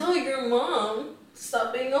your mom to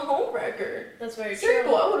stop being a homewrecker. That's very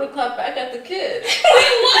Simple. true. I would have clapped back at the kid. Wait,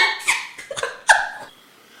 what?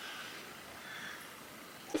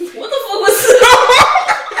 What the fuck was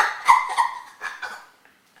that?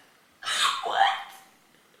 What?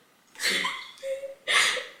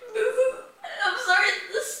 I'm sorry,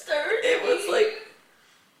 this stirred It was like...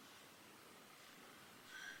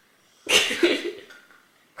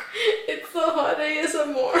 It's the hot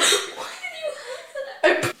ASMR. Why did you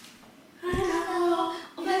have that? I know.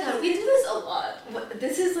 Oh my god, we do this a lot.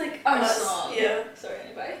 This is like Our us. song. Yeah. Sorry,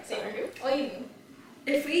 anybody? Sorry. What do you mean?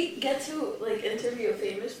 If we get to like interview a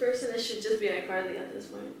famous person, it should just be iCarly at this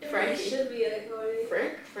point. Frankie. It should be a Cody.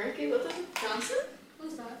 Frankie, what's it? Johnson?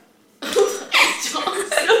 Who's that?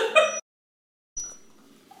 Johnson.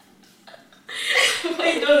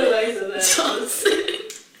 I don't know why that. Johnson.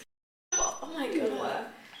 Oh my god. Wow.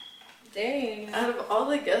 Dang. Out of all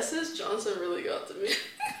the guesses, Johnson really got to me.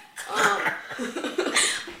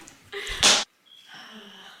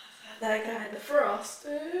 That guy, the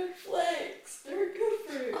Frosted Flakes, they're good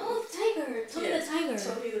for you. Oh, Tiger. Tony the Tiger.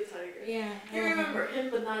 Tony the Tiger. Yeah. You remember him,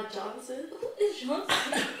 but not Johnson? Who is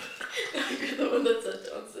Johnson? You're the one that said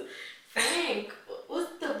Johnson. Frank.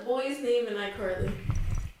 What's the boy's name in iCarly?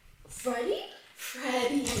 Freddie?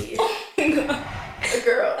 Freddie. Oh my god. A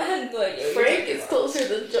girl. I had no idea. Frank is closer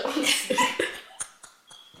than Johnson.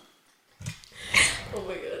 Oh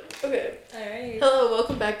my god. Okay. Alright. Hello,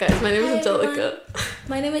 welcome back, guys. My name is Hi, Angelica.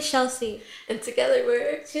 My name is Chelsea. And together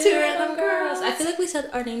we're Two random girls. I feel like we said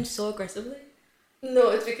our names so aggressively. No,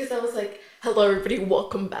 it's because I was like, hello everybody,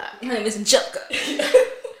 welcome back. My name is Angelica.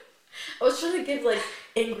 I was trying to give like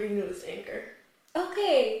angry news anchor.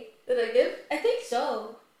 Okay. Did I give? I think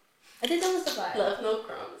so. I think that was the vibe. Left no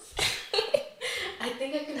crumbs. I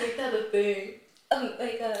think I can make that a thing.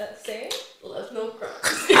 Like a saying? Left no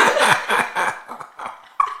crumbs.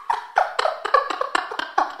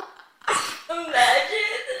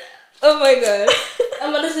 Imagine. Oh my god.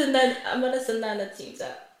 I'm gonna send that in the team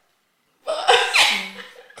chat.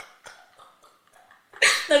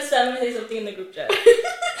 Next time I'm gonna say something in the group chat.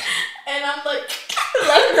 And I'm like,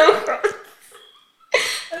 Left no crumbs.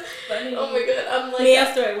 That's funny. oh my god, I'm like... Me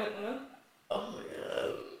after I went, huh? Oh my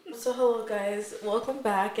god. So hello guys, welcome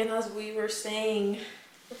back. And as we were saying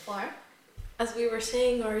Before?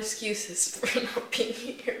 our excuses for not being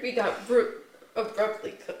here, we got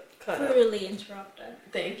abruptly cut out. Really interrupted.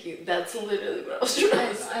 Thank you. That's literally what I was trying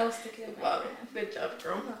to say. I was thinking about Wow, it. good job,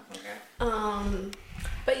 girl. Oh, okay.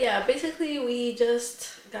 But yeah, basically we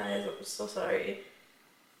just, guys, I'm so sorry.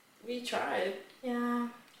 We tried, Yeah.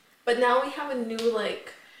 but now we have a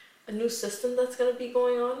new system that's gonna be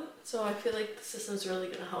going on. So I feel like the system's really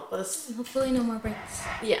gonna help us. Hopefully no more breaks.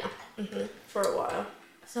 Yeah, for a while.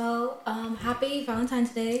 So, happy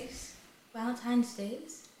Valentine's Days. Valentine's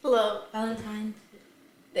Days? Love Valentine's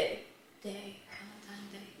Day. Day.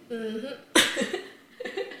 Valentine's Day.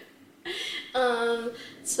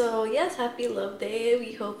 So yes, happy Love Day.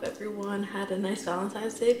 We hope everyone had a nice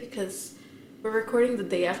Valentine's Day because we're recording the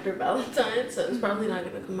day after Valentine's, so it's probably not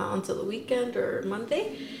gonna come out until the weekend or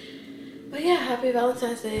Monday. But yeah, happy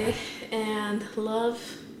Valentine's Day, and love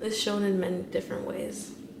is shown in many different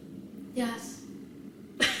ways. Yes.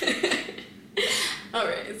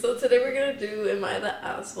 Alright, so today we're gonna do Am I the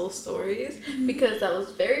Asshole Stories, because that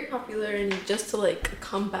was very popular, and just to like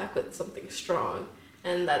come back with something strong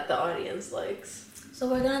and that the audience likes. So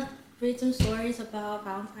we're gonna read some stories about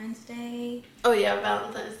Valentine's Day. Oh yeah,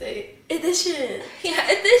 Valentine's Day edition. Yeah,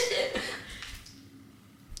 edition.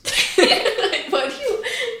 Why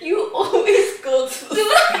do you always go to the...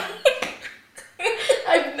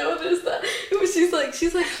 I've noticed that.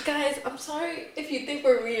 She's like, guys, I'm sorry if you think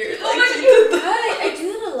we're weird. Oh my god, you're right. I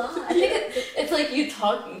do that a lot. I think it's like you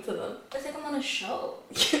talking to them. it's like I'm on a show.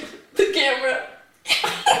 The camera.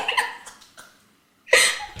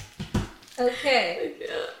 Okay.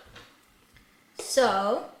 Yeah.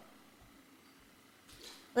 So,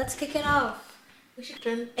 let's kick it off. We should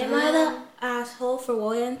turn. Am I the asshole for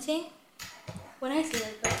wanting? What I say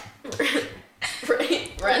like that?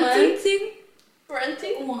 Right. Renting.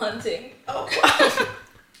 Wanting. Oh wow.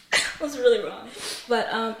 I was really wrong. But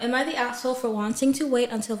am I the asshole for wanting to wait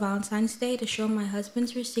until Valentine's Day to show my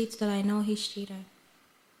husband's receipts that I know he's cheating?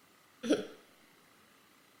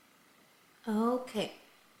 Okay.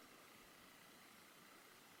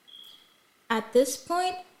 At this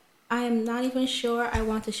point, I am not even sure I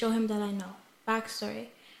want to show him that I know. Backstory.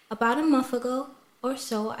 About a month ago or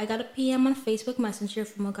so, I got a PM on Facebook Messenger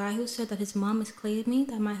from a guy who said that his mom is claiming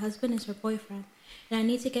that my husband is her boyfriend, and I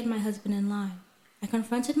need to get my husband in line. I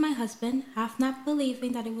confronted my husband, half not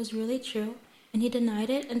believing that it was really true, and he denied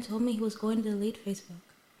it and told me he was going to delete Facebook.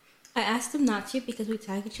 I asked him not to because we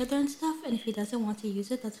tag each other and stuff, and if he doesn't want to use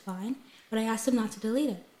it, that's fine. But I asked him not to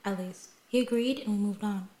delete it, at least. He agreed, and we moved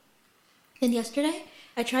on. Then yesterday,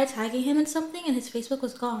 I tried tagging him in something, and his Facebook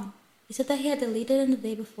was gone. He said that he had deleted it the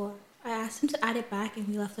day before. I asked him to add it back, and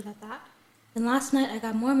we left it at that. Then last night, I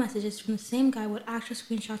got more messages from the same guy with actual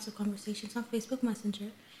screenshots of conversations on Facebook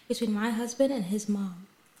Messenger between my husband and his mom.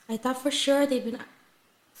 I thought for sure they'd been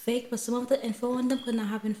fake, but some of the info on them could not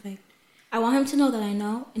have been faked. I want him to know that I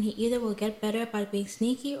know, and he either will get better by being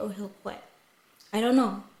sneaky or he'll quit. I don't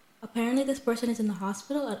know. Apparently this person is in the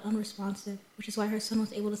hospital and unresponsive, which is why her son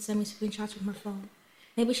was able to send me screenshots from her phone.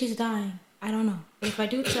 Maybe she's dying. I don't know. But if I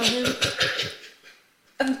do tell him,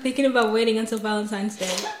 I'm thinking about waiting until Valentine's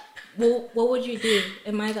Day. Well, what would you do?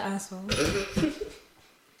 Am I the asshole?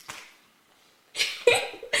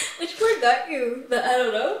 Which word got you? The I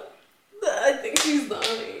don't know? I think she's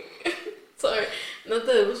dying. Sorry. Not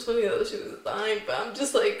that it was funny that she was dying, but I'm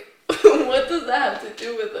just like, what does that have to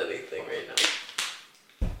do with anything right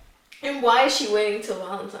now? And why is she waiting till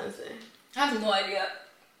Valentine's Day? I have no idea.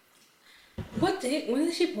 What date? When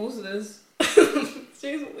did she post this?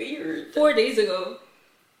 She's weird. 4 days ago.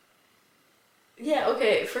 Yeah,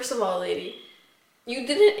 okay, first of all, lady, you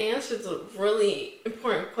didn't answer the really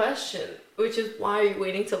important question, which is why are you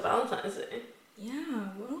waiting till Valentine's Day? Yeah,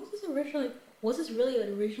 when was this originally? Was this really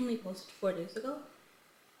originally posted 4 days ago?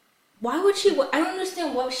 Why would she? I don't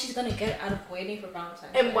understand what she's gonna get out of waiting for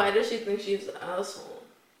Valentine's Day. And why does she think she's an asshole?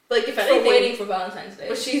 Like, if for anything, waiting for Valentine's Day.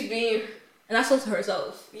 But she's being... And that's also to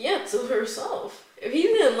herself. Yeah, to herself. If he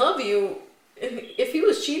didn't love you, if he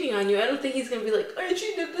was cheating on you, I don't think he's gonna be like, oh,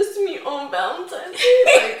 she did this to me on Valentine's Day.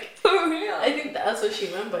 Like, for real. I think that's what she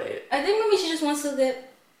meant by it. I think maybe she just wants to get...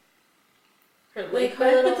 Her like lick her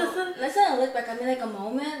back? little, that's not a lick back, I mean like a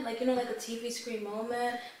moment, like, you know, like a TV screen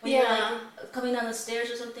moment, when you're like coming down the stairs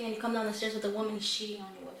or something, and you come down the stairs with a woman he's cheating on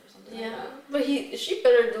you with or something like that. But she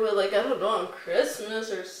better do it like, I don't know, on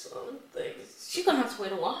Christmas or something. She's gonna have to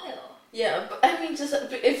wait a while. Yeah, but I mean, just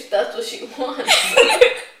if that's what she wants.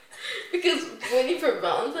 Because waiting for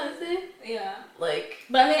Valentine's Day? Yeah. Like...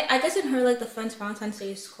 But I mean, I guess in her, like, defense, Valentine's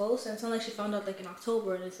Day is close, and it's not like she found out, like, in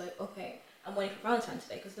October, and it's like, okay, I'm waiting for Valentine's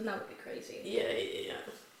Day, because then that would be crazy. Yeah.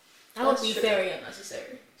 That would be very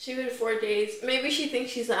unnecessary. She waited 4 days. Maybe she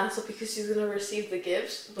thinks she's an asshole because she's gonna receive the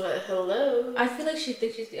gifts, but hello. I feel like she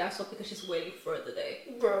thinks she's the asshole because she's waiting for the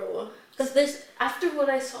day. Bro. Because there's... After what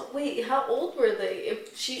I saw... Wait, how old were they?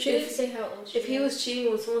 If she didn't say how old she If he was cheating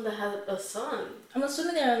with someone that had a son. I'm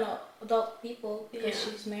assuming they're not adult people because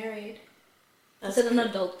she's married. That's Instead of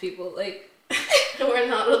adult people, like... We're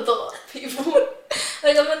not adult people.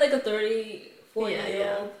 Like, I'm in like a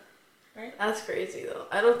 34-year-old. Right? That's crazy, though.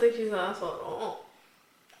 I don't think she's an asshole at all.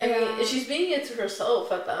 I mean, she's being it to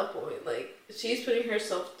herself at that point. Like, she's putting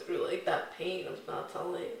herself through, like, that pain of not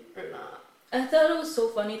telling or not. I thought it was so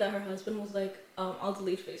funny that her husband was like, I'll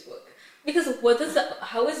delete Facebook. Because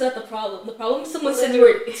how is that the problem? The problem is someone said you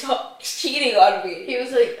were cheating on me. He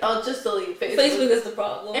was like, I'll just delete Facebook. Facebook is the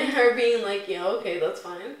problem. And her being like, yeah, okay, that's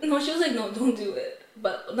fine. No, she was like, no, don't do it.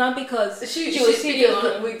 But not because she was cheating on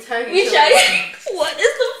him. We tagged each other. What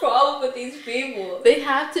is the problem with these people? They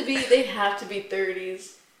have to be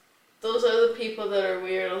 30s. Those are the people that are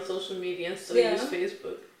weird on social media and still use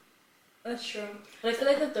Facebook. That's true. But I feel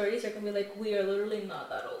like the 30s are going to be like, we are literally not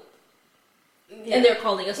that old. Yeah. And they're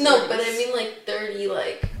calling us 30s. No, but I mean like 30,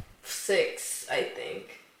 like 6, I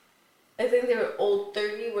think. I think they were old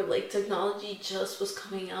 30 where like technology just was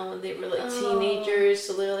coming out when they were like teenagers.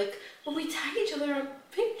 So they're like, well, we tag each other on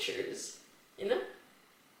pictures, you know?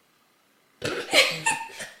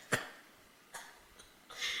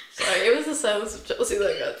 Sorry, it was the silence of Chelsea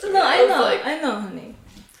that got to me. No, I know, honey.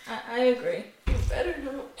 I agree. You better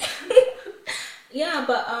know. Yeah,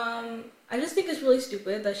 but I just think it's really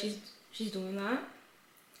stupid that she's doing that.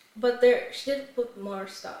 But she did put more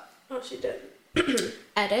stuff. Oh, she did.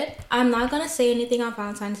 Edit. I'm not gonna say anything on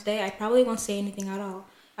Valentine's Day. I probably won't say anything at all.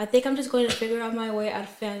 I think I'm just going to figure out my way out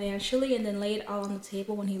financially and then lay it all on the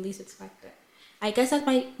table when he least expects it. I guess that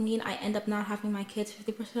might mean I end up not having my kids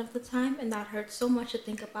 50% of the time, and that hurts so much to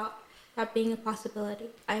think about that being a possibility.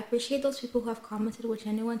 I appreciate those people who have commented with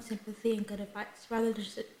genuine sympathy and good advice rather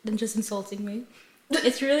than just insulting me.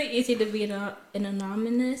 It's really easy to be an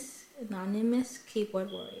anonymous keyboard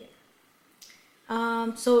warrior.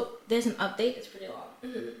 So there's an update. It's pretty long.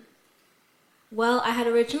 Mm-hmm. Well, I had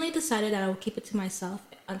originally decided that I would keep it to myself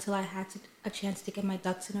until I had a chance to get my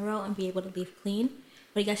ducks in a row and be able to leave clean.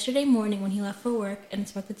 But yesterday morning when he left for work and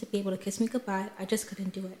expected to be able to kiss me goodbye, I just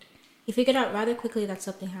couldn't do it. He figured out rather quickly that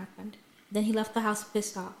something happened. Then he left the house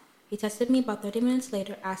pissed off. He texted me about 30 minutes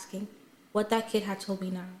later asking what that kid had told me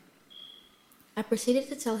now. I proceeded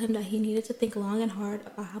to tell him that he needed to think long and hard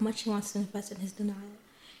about how much he wants to invest in his denial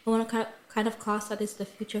and what kind of cost that is to the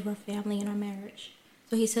future of our family and our marriage.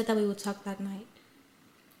 So he said that we would talk that night.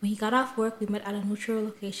 When he got off work, we met at a neutral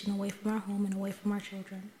location away from our home and away from our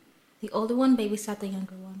children. The older one babysat the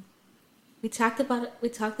younger one. We talked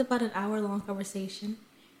about an hour-long conversation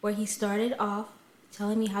where he started off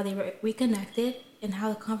telling me how they reconnected and how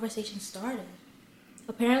the conversation started.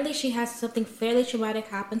 Apparently, she had something fairly traumatic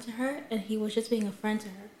happen to her, and he was just being a friend to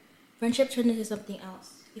her. Friendship turned into something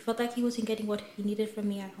else. He felt like he wasn't getting what he needed from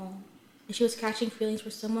me at home, and she was catching feelings for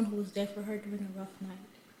someone who was there for her during a rough night.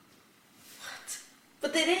 What?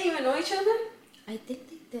 But they didn't even know each other? I think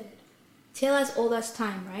they did. Tale as old as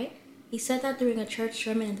time, right? He said that during a church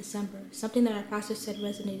sermon in December, something that our pastor said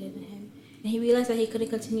resonated in him, and he realized that he couldn't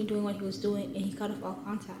continue doing what he was doing, and he cut off all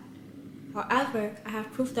contact. However, I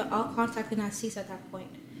have proof that all contact did not cease at that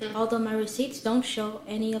point, although my receipts don't show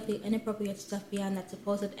any of the inappropriate stuff beyond that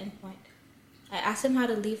supposed endpoint. I asked him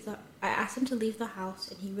to leave the house,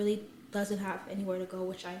 and he really doesn't have anywhere to go,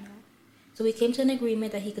 which I know. So we came to an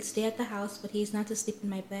agreement that he could stay at the house, but he's not to sleep in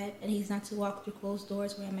my bed, and he's not to walk through closed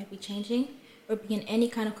doors where I might be changing, or be in any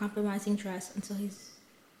kind of compromising dress until he's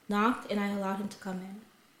knocked and I allowed him to come in.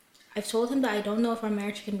 I've told him that I don't know if our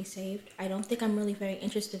marriage can be saved. I don't think I'm really very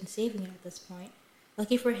interested in saving it at this point.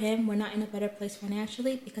 Lucky for him, we're not in a better place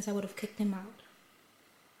financially because I would have kicked him out.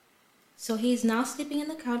 So he's now sleeping in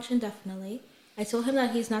the couch indefinitely. I told him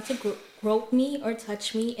that he's not to grope me or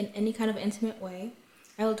touch me in any kind of intimate way.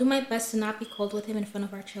 I will do my best to not be cold with him in front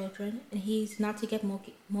of our children, and he's not to get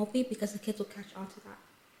mopey because the kids will catch on to that.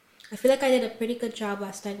 I feel like I did a pretty good job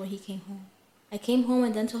last night when he came home. I came home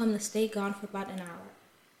and then told him to stay gone for about an hour.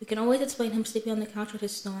 We can always explain him sleeping on the couch with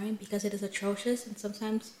his snoring because it is atrocious, and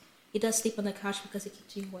sometimes he does sleep on the couch because it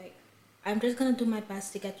keeps you awake. I'm just gonna do my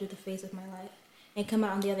best to get through the phase of my life and come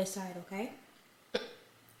out on the other side, okay?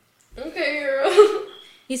 Okay, girl.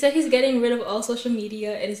 He said he's getting rid of all social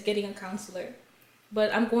media and is getting a counselor.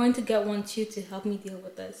 But I'm going to get one too to help me deal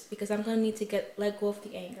with this because I'm gonna need to let go of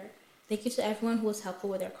the anger. Thank you to everyone who was helpful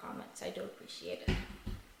with their comments. I do appreciate it.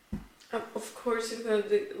 Of course he's gonna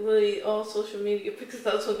delete all social media because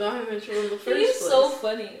that's what got him in trouble in the first place. He's so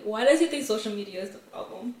funny. Why does he think social media is the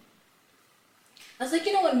problem? That's like,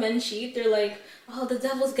 you know, when men cheat, they're like, oh, the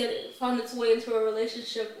devil's found its way into a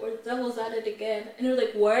relationship, or the devil's at it again. And they're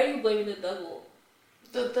like, why are you blaming the devil?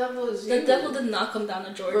 The devil is The devil did not come down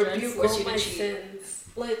to Georgia and force you to cheat. Sins.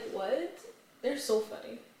 Like, what? They're so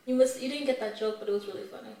funny. You didn't get that joke, but it was really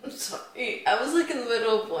funny. I'm sorry. I was like in the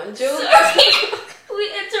middle of one joke. Sorry.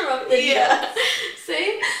 We interrupted you. Yeah.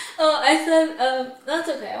 See? Oh, I said, that's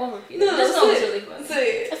okay. I won't repeat it. No, This one was really fun.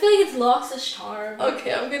 See. I feel like it's lost its charm.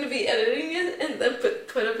 Okay, I'm gonna be editing it and then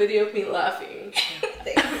put a video of me laughing.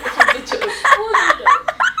 The joke. What was the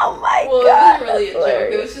joke? Oh my Well, god. it wasn't really a joke.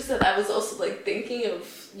 hilarious. It was just that I was also like thinking of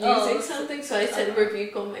using something, so I said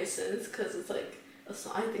rebuke all my sins because it's like a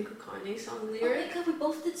song, I think a Kanye song Oh lyric. my god, we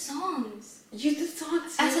both did songs. You did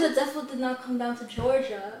songs. I said the devil did not come down to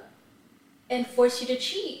Georgia and force you to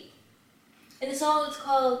cheat. And the song is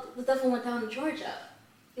called The Devil Went Down to Georgia.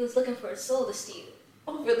 He was looking for a soul to steal.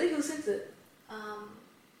 Oh, really? Who sings it?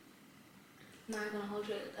 Not gonna hold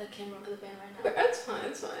you. I can't remember the band right now. But it's fine.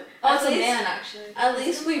 It's fine. Oh, it's a man actually. At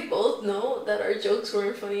least we both know that our jokes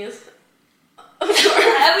weren't funny as. I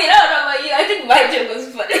mean, I don't know about you. I think my joke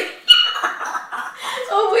was funny.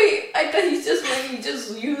 Oh wait, I thought he just meant you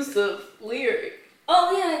just used the lyric.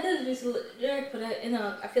 Oh yeah, I did use the lyric, but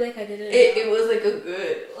I feel like I did it. It was like a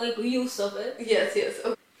good use of it. Yes.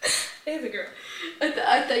 Okay. Hey, the girl.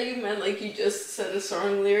 I thought you meant like you just said a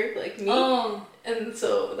song lyric like me. Oh. And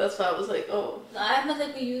so that's why I was like, oh. No, I don't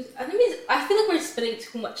think we use. I feel like we're spending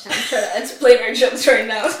too much time trying to explain our jokes right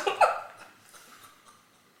now.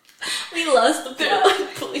 We lost the They're plot.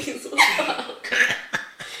 like, please stop.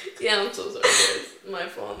 Yeah, I'm so sorry, guys. My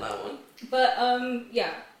fault on that one. But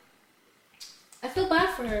yeah. I feel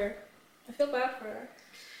bad for her.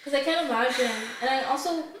 Because I can't imagine. And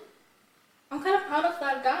I'm kind of proud of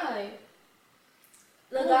that guy.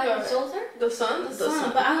 The guy who sold her? The son? The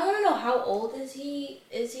son. But I want to know, how old is he?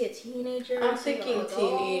 Is he a teenager? I'm thinking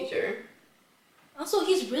teenager. Also,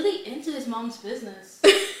 he's really into his mom's business.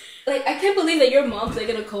 Like, I can't believe that your mom's like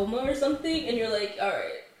in a coma or something, and you're like,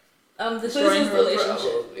 alright, I'm destroying her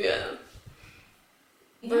relationship. Yeah.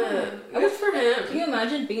 Yeah. But good for him. Can you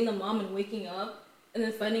imagine being the mom and waking up and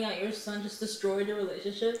then finding out your son just destroyed your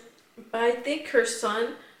relationship? But I think her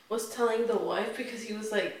son was telling the wife because he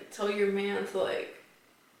was like, tell your man to like,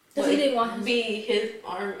 Because he didn't want him be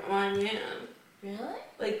my man. Really?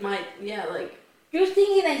 Like You're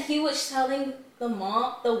thinking that he was telling the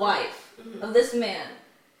wife of this man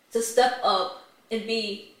to step up and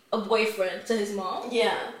be a boyfriend to his mom?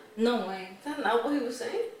 Yeah. No way. Is that not what he was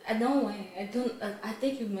saying? No way. I don't. I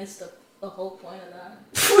think you missed the whole point of that.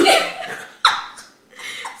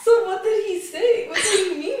 So what did he say? What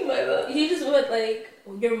did he mean by that? He just went like,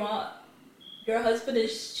 your husband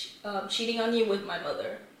is cheating on you with my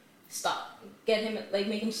mother. Stop. Get him, like,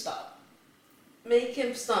 make him stop. Make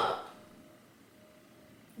him stop.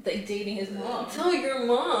 Like, dating his mom. Tell your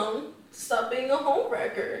mom to stop being a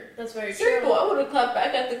homewrecker. That's very Simple. true. I would have clapped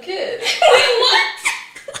back at the kid. Wait, what?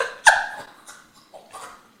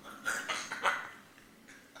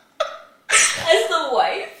 As the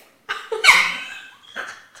wife?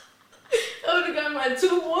 I would have got my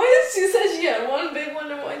 2 boys. She said she had 1 big one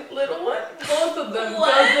and 1 little one. Both of them.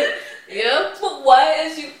 What? Yep. But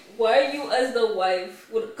why you as the wife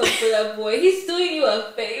would come for that boy? He's doing you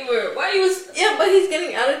a favor. Why you? Yeah, but he's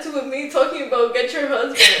getting attitude with me talking about get your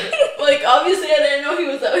husband. Like, obviously I didn't know he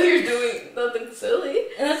was out here doing nothing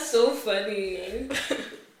silly. And that's so funny.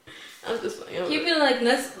 I'm just playing. He'd be like,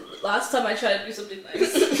 last time I tried to do something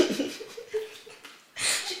nice.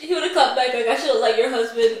 He would have come back like, I should have let your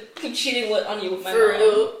husband keep cheating on you with my mom.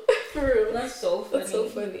 Real. For real. That's so funny. That's so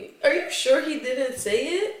funny. Are you sure he didn't say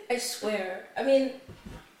it? I swear. I mean,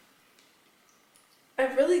 I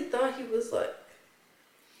really thought he was like,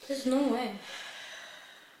 there's no way.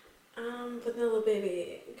 vanilla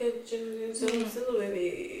baby. Good vanilla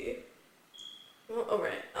baby. Well,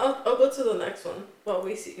 alright. I'll go to the next one while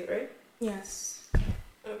we see, right? Yes.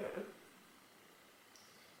 Okay.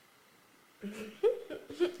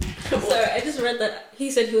 Sorry, I just read that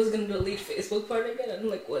he said he was gonna delete Facebook part again, and I'm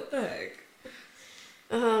like, what the heck?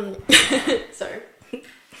 Sorry.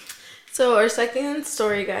 So our second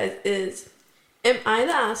story, guys, is, am I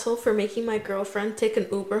the asshole for making my girlfriend take an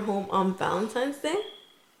Uber home on Valentine's Day?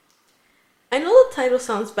 I know the title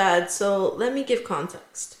sounds bad, so let me give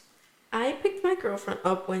context. I picked my girlfriend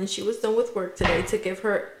up when she was done with work today to give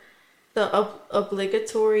her the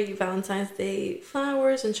obligatory Valentine's Day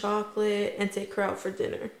flowers and chocolate and take her out for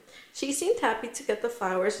dinner. She seemed happy to get the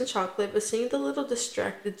flowers and chocolate, but seemed a little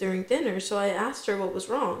distracted during dinner, so I asked her what was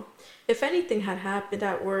wrong. If anything had happened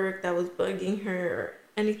at work that was bugging her or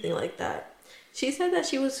anything like that. She said that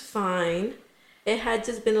she was fine. It had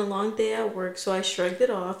just been a long day at work, so I shrugged it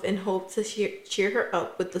off and hoped to cheer her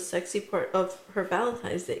up with the sexy part of her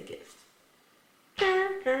Valentine's Day gift.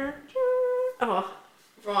 Oh,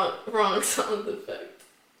 wrong sound effect.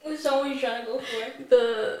 Which song were you trying to go for?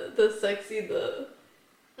 The sexy, the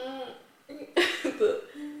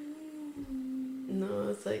no,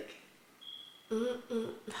 it's like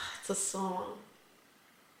it's a song.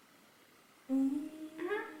 No.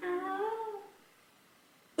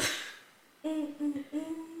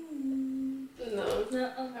 Okay.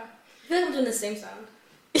 I feel like I'm doing the same sound.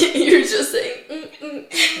 You're just saying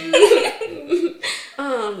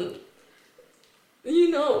you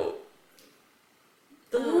know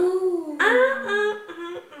the Ooh. no.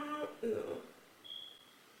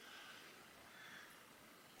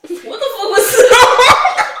 What the fuck was that?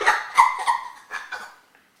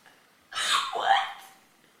 What?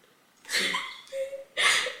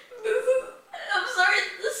 I'm sorry,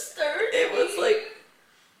 this stirred. It was like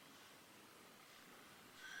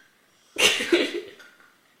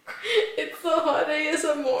it's the hot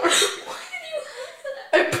ASMR. Why did you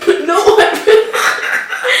have that? No.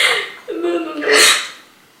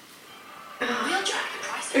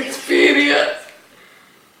 Expedia.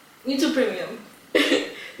 YouTube Premium.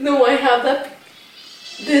 No, I have that.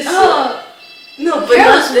 This Oh. no, but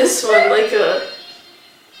not this one. Like a.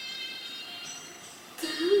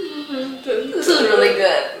 This is really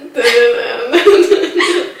good.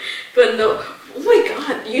 But no. Oh my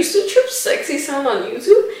god! You used to trip sexy sound on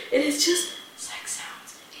YouTube, and it's just sex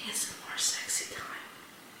sounds. ASMR sexy time.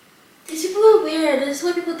 These people are weird. This is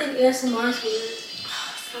why people think ASMR is weird.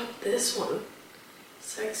 It's not this one.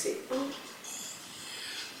 Sexy. Oh.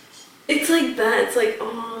 It's like that. It's like,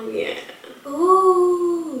 oh yeah.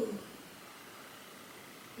 Ooh.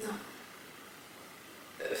 No.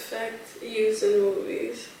 Effect used in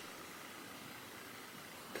movies.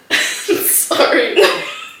 Sorry.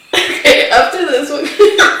 Okay, after this one.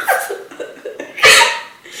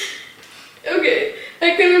 Okay,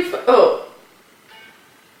 I couldn't. Oh.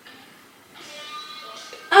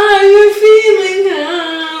 Are you feeling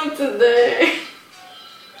how today?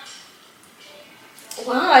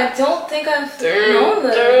 Wow, I don't think I've known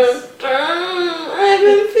this. I've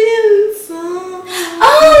been feeling so.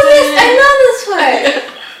 Oh, this, I know this part.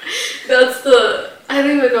 That's the. I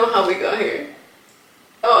don't even know how we got here.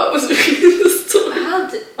 Oh, I was reading the story.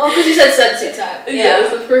 Because you said sexy time. Yeah,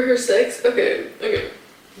 so for her sex. Okay.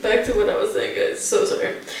 Back to what I was saying, guys. So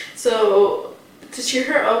sorry. So to cheer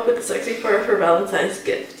her up with the sexy part of her Valentine's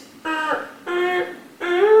gift. I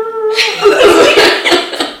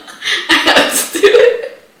have to do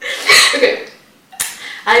it. Okay.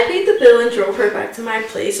 I paid the bill and drove her back to my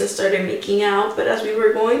place and started making out, but as we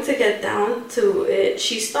were going to get down to it,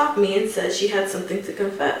 she stopped me and said she had something to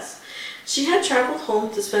confess. She had traveled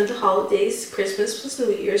home to spend the holidays, Christmas plus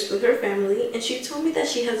New Year's, with her family, and she told me that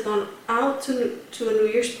she has gone out to a New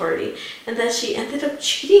Year's party and that she ended up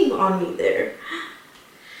cheating on me there.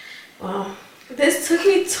 Wow. This took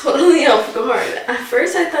me totally off guard. At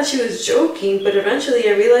first I thought she was joking, but eventually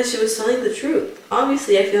I realized she was telling the truth.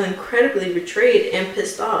 Obviously I feel incredibly betrayed and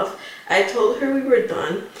pissed off. I told her we were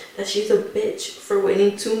done, that she's a bitch for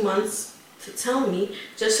waiting 2 months to tell me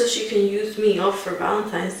just so she can use me off for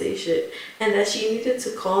Valentine's Day shit, and that she needed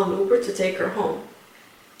to call an Uber to take her home.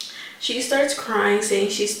 She starts crying, saying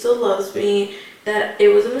she still loves me, that it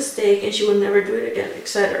was a mistake and she would never do it again,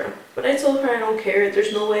 etc. But I told her I don't care,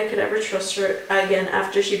 there's no way I could ever trust her again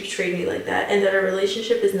after she betrayed me like that, and that our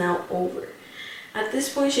relationship is now over. At this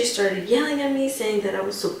point, she started yelling at me, saying that I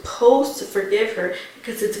was supposed to forgive her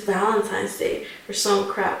because it's Valentine's Day or some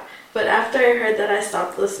crap. But after I heard that, I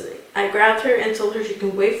stopped listening. I grabbed her and told her she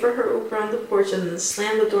can wait for her Uber on the porch and then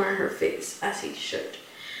slammed the door in her face, as he should.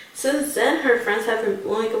 Since then, her friends have been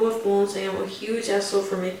blowing up with phone saying I'm a huge asshole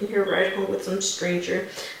for making her ride home with some stranger,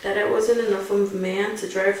 that I wasn't enough of a man to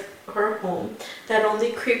drive her home, that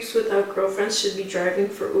only creeps without girlfriends should be driving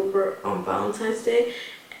for Uber on Valentine's Day,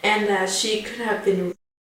 and that she could have been,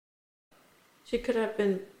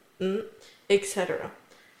 etc.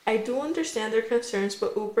 I do understand their concerns,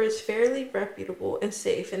 but Uber is fairly reputable and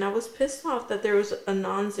safe, and I was pissed off that there was a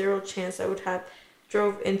non-zero chance I would have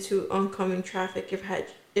drove into oncoming traffic if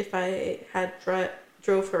I had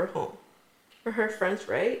drove her home. Are her friends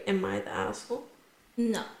right? Am I the asshole?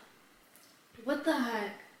 No. What the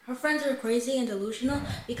heck? Her friends are crazy and delusional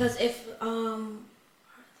because if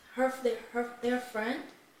their friend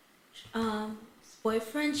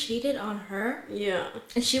boyfriend cheated on her, yeah,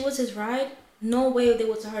 and she was his ride, no way they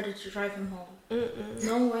would tell her to drive him home. Mm-mm.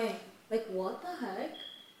 No way. Like, what the heck?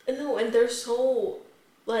 No, and they're so,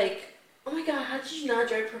 like, oh my god, how did you not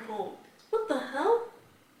drive her home? What the hell?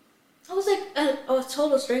 I was like a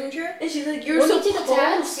total stranger. And she's like, you're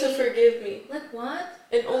supposed to forgive me. Like, what?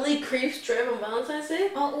 And only creeps drive on Valentine's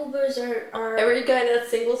Day? All Ubers are... Every guy that's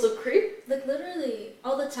single's a creep? Like, literally.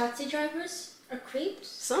 All the taxi drivers are creeps?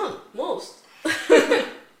 Some. Most.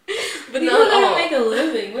 But people not gotta all. make a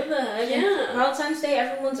living. What the heck? Yeah. And Valentine's Day,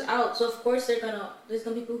 everyone's out, so of course there's gonna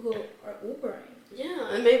be people who are Ubering. Yeah,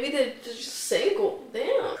 and maybe they're just single.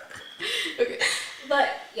 Damn. Okay. But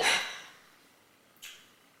yeah.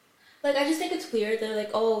 Like, I just think it's weird. They're like,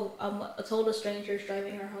 oh, a total stranger is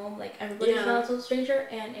driving her home. Like, everybody's not a total stranger.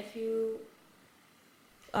 And if you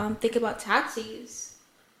think about taxis,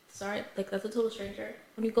 sorry, like, that's a total stranger.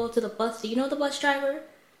 When you go to the bus, do you know the bus driver?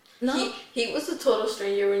 No? He was a total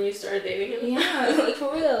stranger when you started dating him. Yeah, like,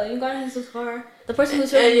 for real. You got in his car. The person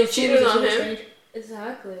who's and you cheated on him. Stranger.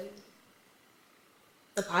 Exactly.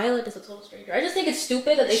 The pilot is a total stranger. I just think it's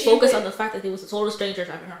stupid that they focus on the fact that he was a total stranger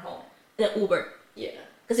driving her home in an Uber. Yeah.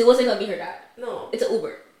 Because he wasn't gonna be her dad. No. It's an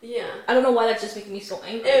Uber. Yeah. I don't know why that's just making me so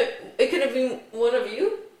angry. It could have been one of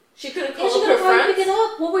you. She could have called she her friends. Pick it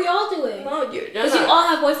up. What were y'all doing? No, because you all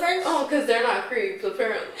have boyfriends. Oh, because they're not creeps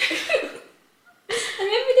apparently. And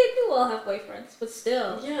maybe they do all have boyfriends, but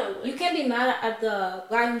still. Yeah. Like, you can't be mad at the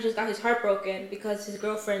guy who just got his heart broken because his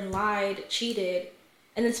girlfriend lied, cheated,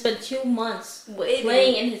 and then spent 2 months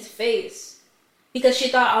playing in his face. Because she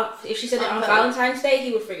thought if she said it on Valentine's Day,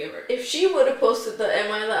 he would forgive her. If she would have posted the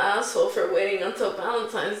 "Am I the asshole for waiting until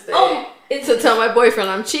Valentine's Day to tell my boyfriend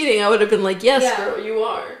I'm cheating," I would have been like, "Yes, girl, you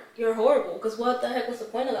are. You're horrible." Because what the heck was the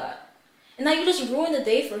point of that? And now you just ruined the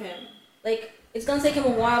day for him. Like, it's gonna take him a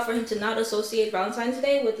while for him to not associate Valentine's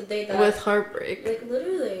Day with the day that with heartbreak. Like,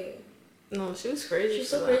 literally. No, she was crazy. She's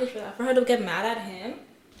so crazy for that. For her to get mad at him.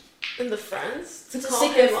 And the friends to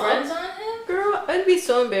stick their friends on him. Girl, I'd be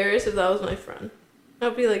so embarrassed if that was my friend.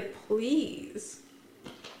 I'd be like, please.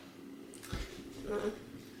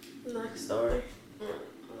 No. Next story.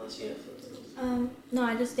 Unless you have something else. No,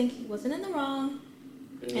 I just think he wasn't in the wrong.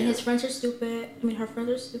 Yeah. And his friends are stupid. I mean, her friends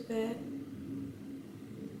are stupid.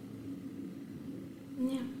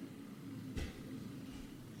 Yeah.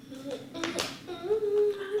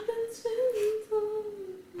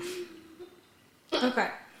 Okay.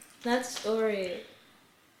 Next story.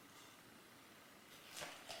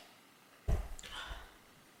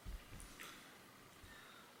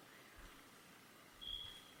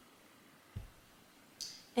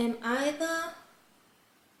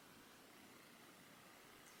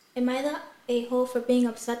 a-hole for being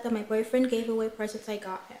upset that my boyfriend gave away presents I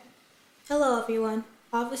got him. Hello everyone.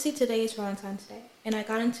 Obviously today is Valentine's Day, and I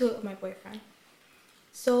got into it with my boyfriend.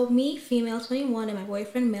 So me, female 21, and my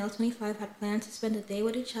boyfriend, male 25, had planned to spend a day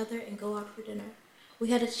with each other and go out for dinner. We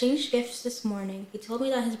had exchanged gifts this morning. He told me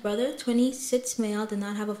that his brother, 26 male, did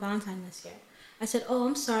not have a Valentine this year. I said, oh,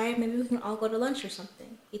 I'm sorry, maybe we can all go to lunch or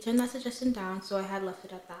something. He turned that suggestion down, so I had left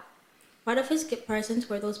it at that. Part of his gift presents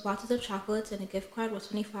were those boxes of chocolates and a gift card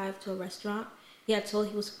worth $25 to a restaurant he had told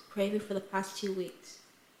he was craving for the past 2 weeks.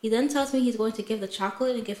 He then tells me he's going to give the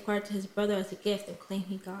chocolate and gift card to his brother as a gift and claim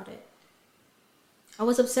he got it. I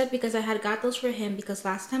was upset because I had got those for him because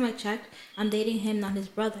last time I checked, I'm dating him, not his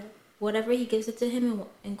brother. Whatever, he gives it to him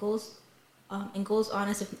and goes on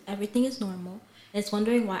as if everything is normal, and is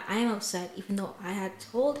wondering why I am upset even though I had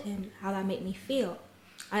told him how that made me feel.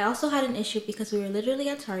 I also had an issue because we were literally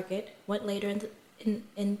at Target, went later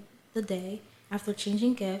in the day after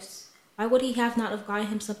changing gifts. Why would he not have gotten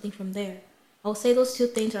him something from there? I will say those two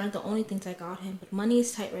things aren't the only things I got him, but money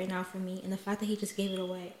is tight right now for me, and the fact that he just gave it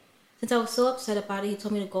away. Since I was so upset about it, he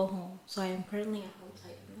told me to go home, so I am currently at home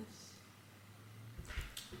tight in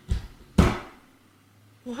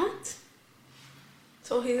this. What?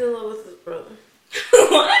 So he's in love with his brother.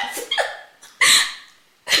 What?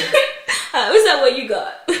 How is that what you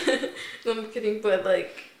got? No, I'm kidding, but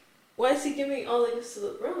like, why is he giving all the gifts to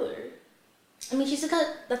the brother? I mean, she said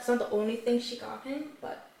that that's not the only thing she got him,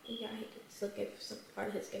 but yeah, he did still give some part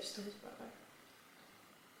of his gifts to his brother.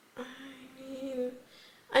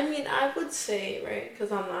 I mean, I would say, right, because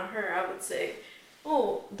I'm not her, I would say,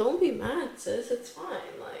 oh, don't be mad, sis, it's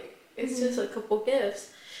fine, like, it's just a couple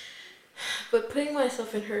gifts. But putting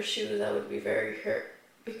myself in her shoes, I would be very hurt,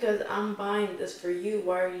 because I'm buying this for you,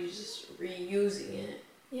 why are you just reusing it?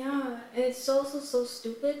 Yeah, and it's also so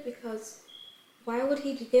stupid, because why would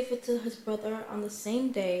he give it to his brother on the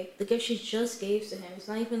same day, the gift she just gave to him? It's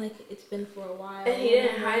not even like it's been for a while. And he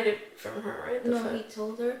didn't hide it from her, right? No, he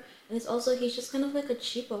told her. And it's also, he's just kind of like a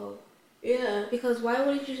cheapo. Yeah. Because why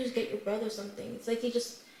wouldn't you just get your brother something? It's like he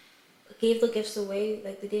just gave the gifts away,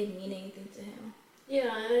 like they didn't mean anything to him.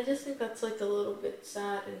 Yeah, and I just think that's like a little bit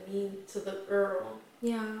sad and mean to the girl.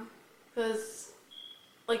 Yeah. Because,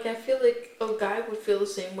 like, I feel like a guy would feel the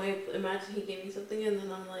same way. Imagine he gave me something and then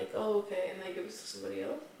I'm like, oh, okay, and I give it to somebody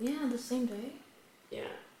else. Yeah, the same day. Yeah.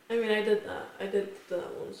 I mean, I did that. I did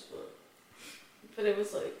that once, but it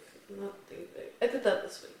was like nothing big. I did that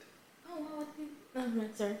this week. Oh, well, I think, no,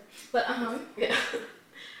 sorry. But, Yeah.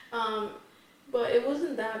 But it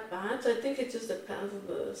wasn't that bad, so I think it just depends on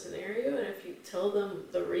the scenario and if you tell them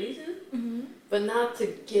the reason, but not to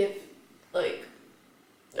give, like,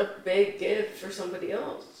 a big gift for somebody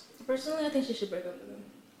else. Personally, I think she should break up with him.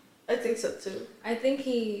 I think so, too. I think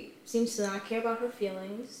he seems to not care about her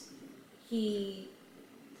feelings. He,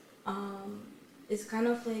 is kind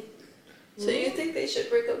of like... So you think they should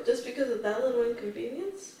break up just because of that little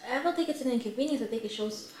inconvenience? I don't think it's an inconvenience. I think it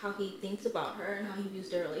shows how he thinks about her and how he views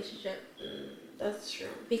their relationship. That's true.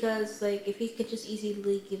 Because, like, if he could just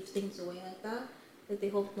easily give things away like that, like they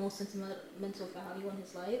hold no sentimental value in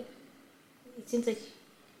his life, it seems like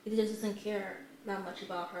he just doesn't care that much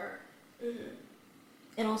about her.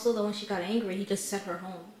 And also, that when she got angry, he just sent her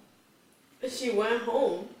home. She went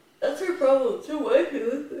home. That's her problem too. Why he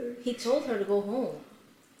lived there? He told her to go home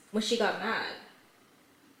when she got mad.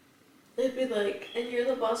 They'd be like, and you're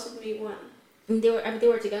the boss of me when? And they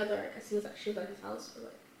were together. I guess she was at his house for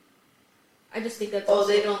like. I just think that's. Oh, also,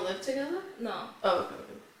 they don't live together? No. Oh, okay.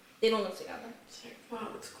 They don't live together. It's like, wow,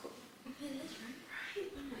 it's cool. Okay, that's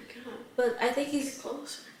right. Oh my god. But I think he's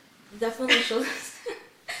closer. Definitely shows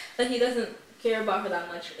that he doesn't care about her that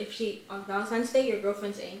much. If she on Valentine's Day, your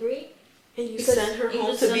girlfriend's angry, and you send her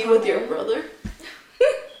home to be her with home. your brother.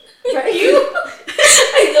 Right?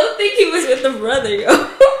 I don't think he was with the brother, yo.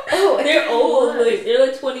 Oh, they're old. Like, they're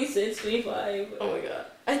like 26, 25. Oh my god.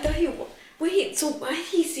 I thought he. Wait, so why did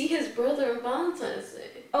he see his brother on Valentine's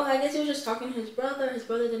Day? Oh, I guess he was just talking to his brother. His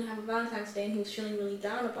brother didn't have a Valentine's Day, and he was feeling really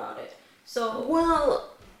down about it. So, well,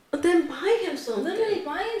 then buy him something. Literally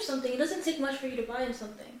buy him something. It doesn't take much for you to buy him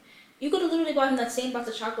something. You could have literally bought him that same box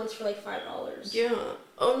of chocolates for like $5. Yeah.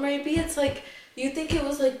 Or maybe it's like, you think it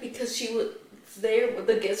was like because she was there,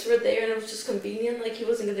 the gifts were there, and it was just convenient, like he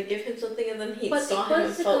wasn't going to give him something, and then he saw him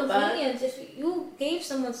and felt bad. But it's if you gave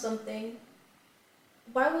someone something,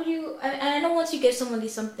 why would you... I know once you give somebody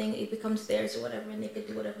something, it becomes theirs or whatever, and they could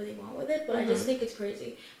do whatever they want with it, but I just think it's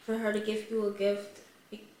crazy for her to give you a gift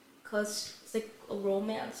because it's like a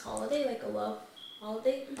romance holiday, like a love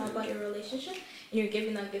holiday about your relationship, and you're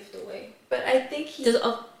giving that gift away. But I think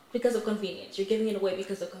because of convenience. You're giving it away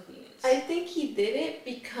because of convenience. I think he did it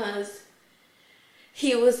because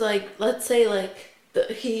he was like, let's say like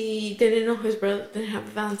he didn't know his brother didn't have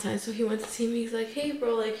a Valentine, so he went to see me. He's like, hey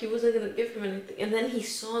bro, like he wasn't gonna give him anything, and then he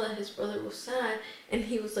saw that his brother was sad, and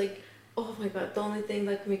he was like, oh my god, the only thing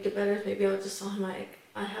that can make it better is maybe I'll just tell him like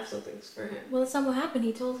I have some things for him. Well, that's not what happened.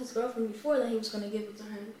 He told his girlfriend before that he was gonna give it to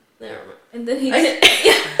her. Never mind. And then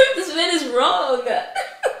this man is wrong.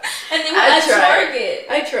 And they were at Target.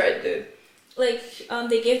 I tried, dude. Like,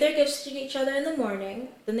 they gave their gifts to each other in the morning.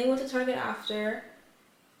 Then they went to Target after.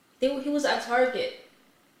 He was at Target.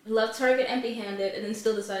 Left Target empty-handed, and then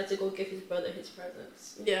still decided to go give his brother his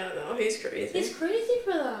presents. Yeah, no, he's crazy. He's crazy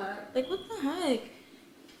for that. Like, what the heck?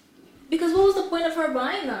 Because what was the point of her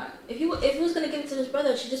buying that? If he was gonna give it to his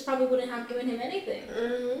brother, she just probably wouldn't have given him anything.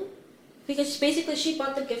 Mm-hmm. Because basically she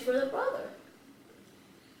bought the gift for the brother.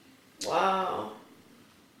 Wow.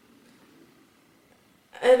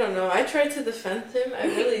 I don't know. I tried to defend him. I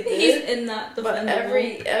really did. He's in that defendable.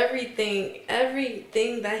 But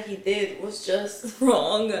everything that he did was just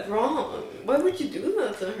wrong. Why would you do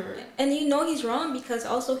that to her? And you know he's wrong because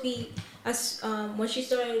also when she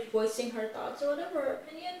started voicing her thoughts or whatever, her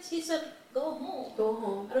opinions, he said, "Go home. Go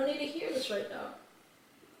home. I don't need to hear this right now."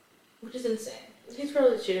 Which is insane. He's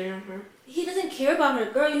probably cheating on her. He doesn't care about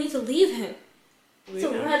her, girl. You need to leave him. It's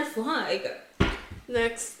a red flag.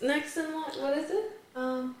 Next in line. What is it?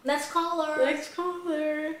 Next caller. Next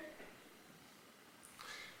caller.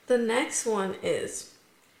 The next one is,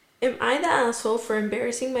 am I the asshole for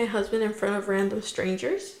embarrassing my husband in front of random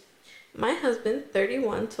strangers? My husband,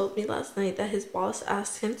 31, told me last night that his boss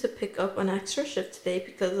asked him to pick up an extra shift today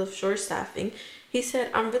because of short staffing. He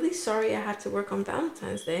said, I'm really sorry I have to work on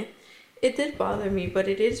Valentine's Day. It did bother me, but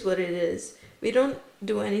it is what it is. We don't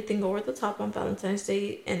do anything over the top on Valentine's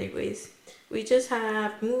Day anyways. We just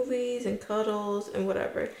have movies and cuddles and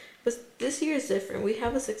whatever. But this year is different. We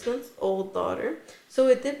have a 6-month-old daughter, so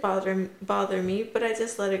it did bother me, but I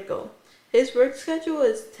just let it go. His work schedule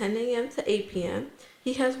is 10 a.m. to 8 p.m.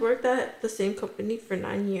 He has worked at the same company for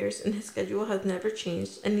 9 years, and his schedule has never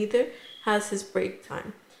changed, and neither has his break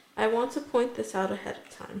time. I want to point this out ahead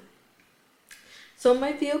of time. So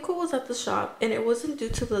my vehicle was at the shop, and it wasn't due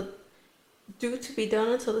to be done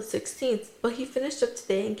until the 16th, but he finished up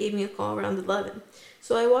today and gave me a call around 11.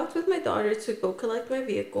 So I walked with my daughter to go collect my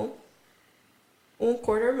vehicle,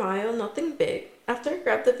 1/4 mile, nothing big. After I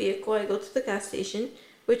grab the vehicle, I go to the gas station,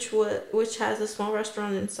 which has a small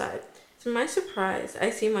restaurant inside. To my surprise,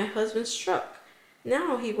 I see my husband's truck.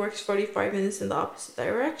 Now he works 45 minutes in the opposite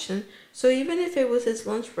direction, so even if it was his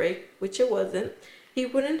lunch break, which it wasn't, he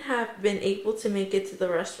wouldn't have been able to make it to the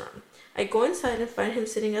restaurant. I go inside and find him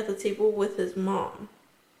sitting at the table with his mom.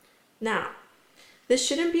 Now, this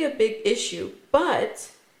shouldn't be a big issue,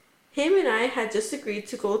 but him and I had just agreed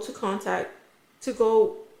to go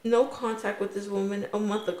no contact with this woman a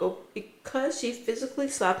month ago because she physically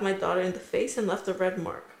slapped my daughter in the face and left a red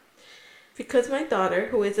mark. Because my daughter,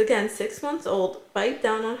 who is again 6 months old, bit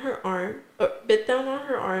down on her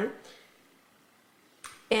arm,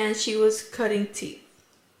 and she was cutting teeth.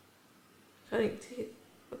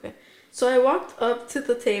 Okay. So I walked up to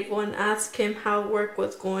the table and asked him how work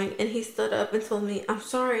was going, and he stood up and told me, I'm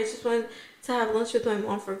sorry, I just wanted to have lunch with my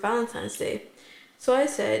mom for Valentine's Day. So I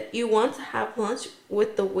said, you want to have lunch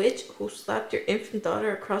with the witch who slapped your infant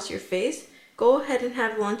daughter across your face? Go ahead and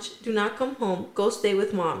have lunch. Do not come home. Go stay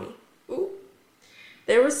with mommy. Ooh.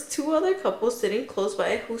 There was 2 other couples sitting close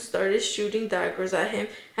by who started shooting daggers at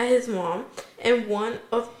his mom, and one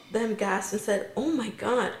of them gasped and said, oh my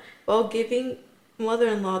god, while giving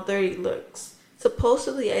mother-in-law dirty looks.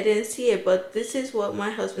 Supposedly I didn't see it, but this is what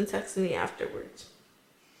my husband texted me afterwards.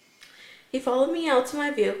 He followed me out to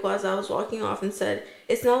my vehicle as I was walking off and said,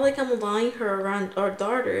 it's not like I'm lying her around our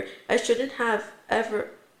daughter. I shouldn't have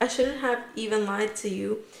even lied to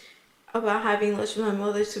you about having lunch with my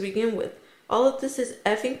mother to begin with. All of this is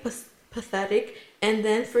effing pathetic, and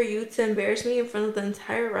then for you to embarrass me in front of the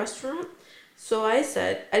entire restaurant? So I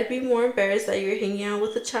said, I'd be more embarrassed that you're hanging out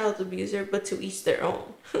with a child abuser, but to each their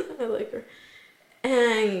own. I like her.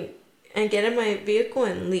 And get in my vehicle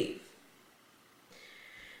and leave.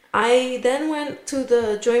 I then went to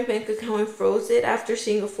the joint bank account and froze it after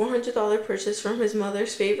seeing a $400 purchase from his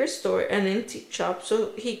mother's favorite store, an antique shop,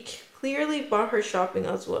 so he clearly bought her shopping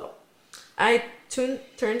as well. I turned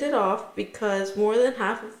it off because more than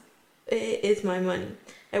half of it is my money.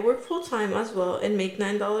 I work full-time as well and make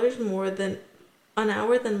 $9 more than an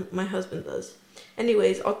hour than my husband does.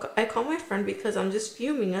 Anyways, I call my friend because I'm just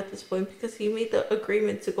fuming at this point because he made the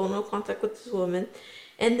agreement to go no contact with this woman,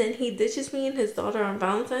 and then he ditches me and his daughter on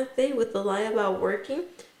Valentine's Day with the lie about working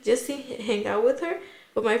just to hang out with her.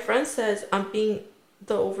 But my friend says I'm being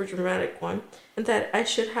the overdramatic one, and that I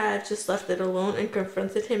should have just left it alone and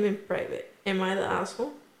confronted him in private. Am I the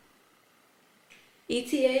asshole?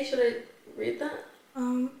 ETA, should I read that?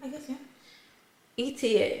 I guess, yeah.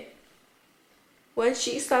 ETA. When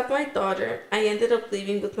she slapped my daughter, I ended up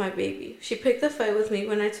leaving with my baby. She picked a fight with me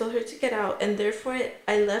when I told her to get out, and therefore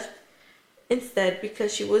I left instead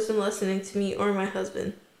because she wasn't listening to me or my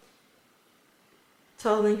husband,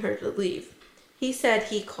 telling her to leave. He said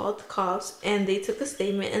he called the cops and they took a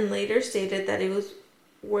statement and later stated that it was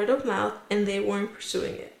word of mouth and they weren't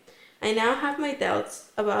pursuing it. I now have my doubts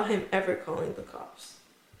about him ever calling the cops.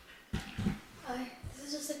 This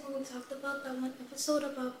is just like when we talked about that one episode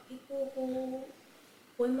about people who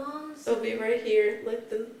boy moms. It'll be right here, like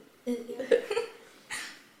the.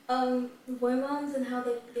 Boy moms and how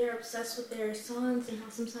they're obsessed with their sons and how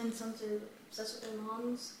sometimes sons are obsessed with their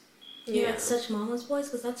moms. Yeah, like such mama's boys,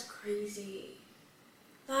 because that's crazy.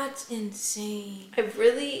 That's insane. I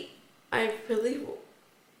really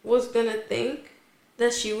was gonna think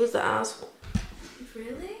that she was the asshole.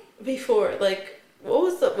 Really? Before, like. What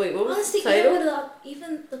was the title?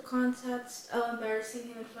 Even the context of embarrassing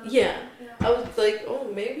him in front of him. I was like, oh,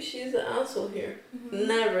 maybe she's the asshole here. Mm-hmm.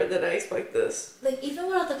 Never did I expect this. Like, even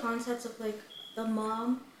without the context of, like, the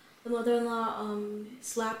mother-in-law,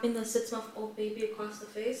 slapping the 6-month-old baby across the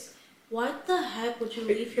face, what the heck would you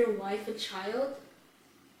leave your wife and child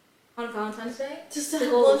on Valentine's Day? Just to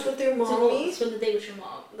have lunch with your mommy? To spend the day with your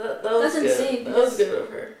mom. That's good. Insane. That was good of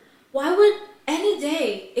her. Why would... Any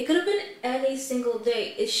day. It could have been any single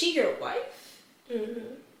day. Is she your wife?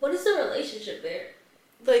 Mm-hmm. What is the relationship there?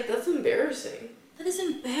 Like, that's embarrassing. That is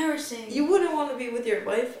embarrassing. You wouldn't want to be with your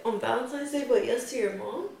wife on Valentine's Day, but yes to your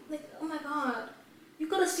mom? Like, oh my god. You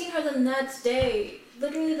could have seen her the next day.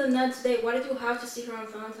 Literally the next day. Why did you have to see her on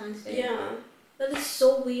Valentine's Day? Yeah. That is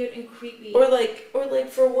so weird and creepy. Or like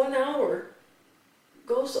for 1 hour.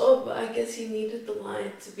 Goes up, but I guess he needed the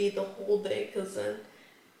line to be the whole day, because then...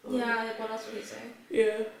 Yeah, like what else would he say?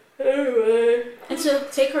 Yeah. Anyway. And to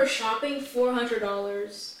take her shopping,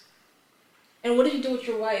 $400. And what did you do with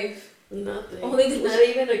your wife? Nothing. Not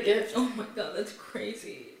even a gift. Oh my god, that's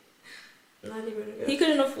crazy. Not even a gift. He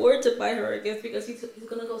couldn't afford to buy her a gift because he's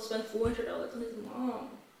gonna go spend $400 on his mom.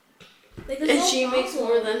 Like, and she makes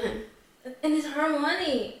more than him. And it's her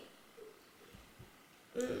money.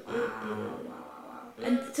 Wow.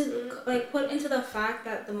 And to like put into the fact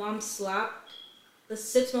that the mom slapped the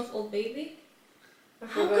 6-month-old baby?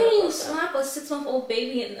 How can you slap a 6-month-old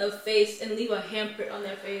baby in the face and leave a handprint on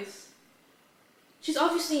their face? She's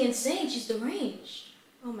obviously insane. She's deranged.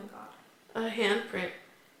 Oh my god. A handprint.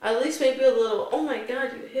 At least maybe a little, oh my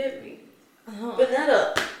god, you hit me. Uh-huh. But not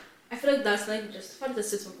a... I feel like that's not justified the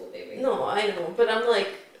 6-month-old baby. No, I know. But I'm like,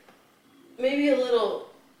 maybe a little,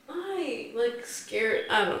 like scared.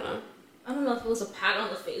 I don't know. I don't know if it was a pat on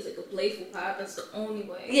the face, like a playful pat. That's the only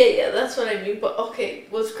way. Yeah, that's what I mean. But okay,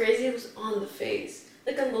 what's crazy was on the face.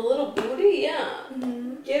 Like on the little booty, yeah.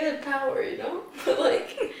 Mm-hmm. Give it power, you know? But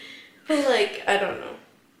like, I don't know.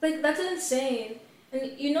 Like, that's insane.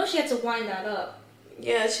 And you know she had to wind that up.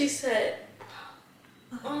 Yeah, she said,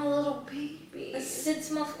 on a little baby. A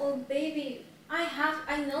 6-month-old baby.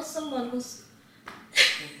 I know someone who's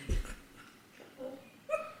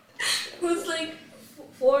like,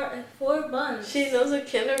 four months. She knows a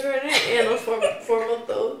kindergarten and a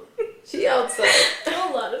 4-month-old. She outside.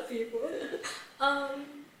 A lot of people.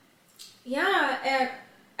 Yeah, and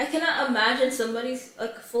I cannot imagine somebody's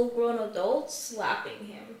like full-grown adult slapping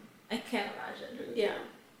him. I can't imagine. Yeah.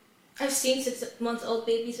 I've seen 6-month-old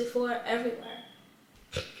babies before everywhere.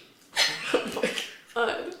 Oh my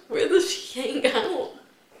god. Where does she hang out?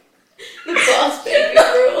 The boss baby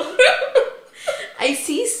girl. I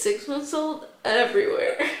see 6 months old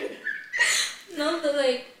everywhere. No,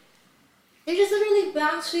 they're just literally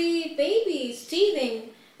bouncy babies, teething.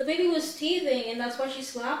 The baby was teething, and that's why she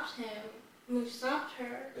slapped him. And we slapped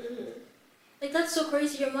her. Mm-hmm. Like, that's so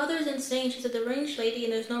crazy. Your mother's insane. She's a deranged lady,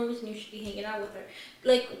 and there's no reason you should be hanging out with her.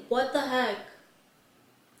 Like, what the heck?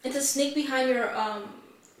 And to sneak behind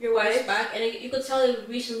your wife's back, and you could tell it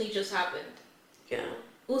recently just happened. Yeah.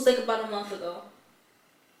 It was like about a month ago.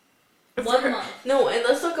 1 month. No, and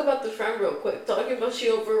let's talk about the friend real quick. Talking about she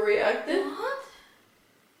overreacted. What?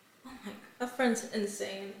 Oh my god, that friend's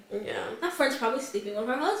insane. Yeah. That friend's probably sleeping with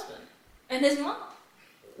her husband and his mom.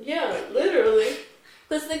 Yeah, literally.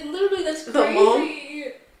 That's literally that's crazy. The mom?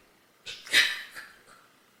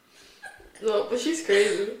 No, but she's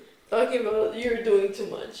crazy. Talking about you're doing too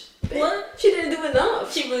much. What? She didn't do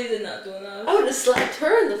enough. She really did not do enough. I would have slapped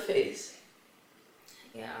her in the face.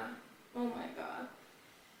 Yeah. Oh my god.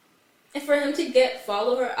 And for him to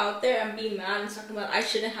follow her out there and be mad and talking about I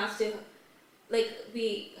shouldn't have to like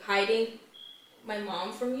be hiding my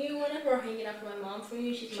mom from you, whatever, or hanging out for my mom from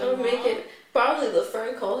you. She's my Trying to mom. make it. Probably the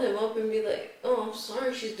friend called him up and be like, "Oh, I'm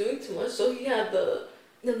sorry, she's doing too much." So he had the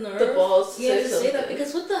nerve, the balls to say that,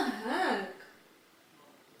 because what the heck?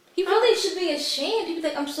 He really should be ashamed. He'd be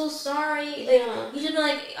like, "I'm so sorry." Like, yeah. he should be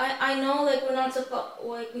like, I know, like, we're not supposed,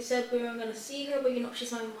 like, we said we weren't gonna see her, but you know,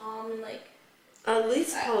 she's my mom, and like, At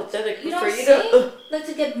least apologetic. You know for what I'm you saying? to Like,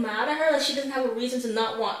 to get mad at her, like, she doesn't have a reason to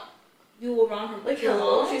not want you around her. like,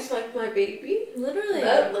 hello, she's like my baby. Literally.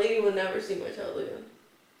 That lady would never see my child again.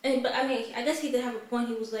 And but I mean, I guess he did have a point.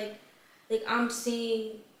 He was like I'm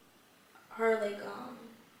seeing her, like,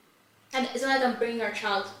 and it's not like I'm bringing our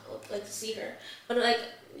child, like, to see her, but like,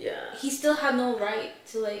 yeah, he still had no right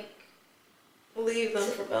to, like, leave them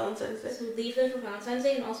for Valentine's Day. To leave them for Valentine's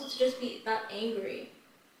Day, and also to just be that angry.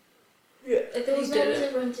 Yeah, like, there was no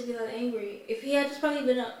reason for him to be that angry. If he had just probably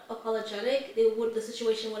been apologetic, the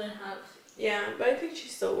situation wouldn't have. Yeah, but I think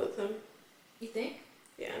she's still with him. You think?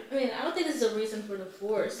 Yeah. I mean, I don't think this is a reason for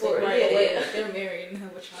divorce. Like, they're married and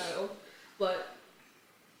have a child, but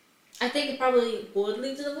I think it probably would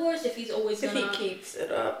lead to divorce if he's always if he keeps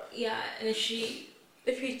it up. Yeah, and if he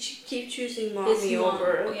keep choosing mommy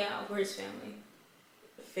over his family.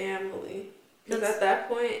 Family. Because at that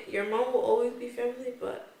point, your mom will always be family,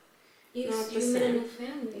 but you not the made same. a new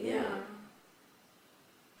family. Yeah.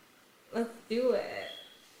 Let's do it.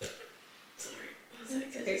 Sorry. I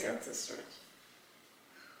just have to stretch.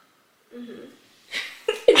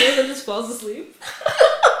 You never just falls asleep?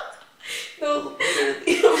 No,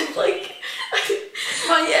 literally, I'm like,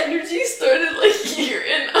 my energy started like here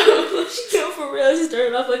and No, for real, she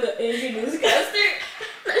started off like an angry newscaster.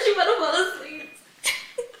 Now she about to fall asleep.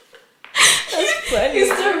 That's funny. You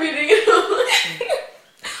start reading it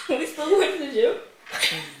on we still going to the gym?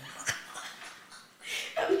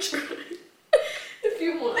 I'm trying. If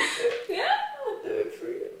you want to. Yeah? I'll do it for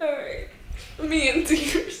you. Alright. Me and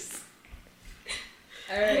tears.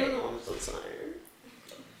 Alright. I don't know, I'm so tired.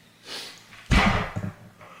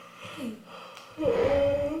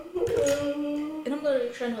 And I'm literally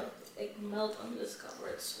trying to, like, melt under this cover.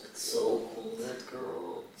 It's so cool, that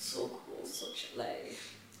girl. So cool. So chilly.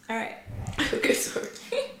 Alright. Okay, sorry.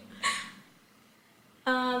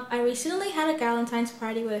 I recently had a Valentine's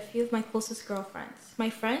party with a few of my closest girlfriends. My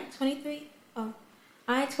friend, 23,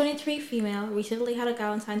 I, 23 female, recently had a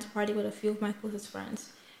Valentine's party with a few of my closest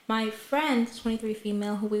friends. My friend, 23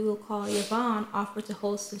 female, who we will call Yvonne, offered to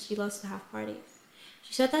host since she loves to have parties.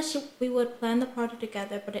 She said that we would plan the party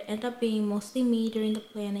together, but it ended up being mostly me during the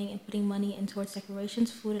planning and putting money in towards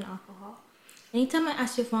decorations, food, and alcohol. Anytime I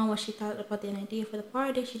asked Yvonne what she thought about the idea for the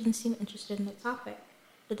party, she didn't seem interested in the topic.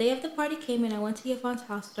 The day of the party came and I went to Yvonne's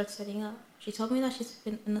house to start setting up. She told me that she's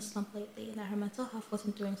been in a slump lately and that her mental health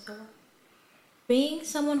wasn't doing so well. Being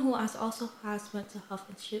someone who also has mental health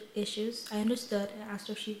issues, I understood and asked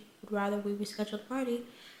her if she would rather we reschedule the party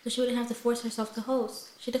so she wouldn't have to force herself to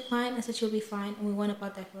host. She declined and said she would be fine, and we went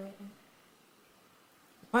about decorating.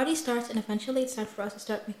 The party starts and eventually it's time for us to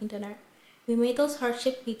start making dinner. We made those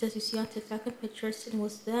heart-shaped pizzas you see on TikTok and pictures, and it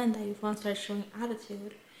was then that Yvonne started showing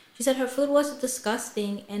attitude. She said her food was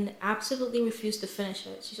disgusting and absolutely refused to finish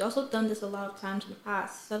it. She's also done this a lot of times in the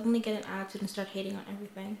past, suddenly get an attitude and start hating on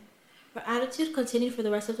everything. Her attitude continued for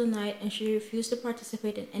the rest of the night, and she refused to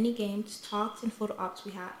participate in any games, talks, and photo ops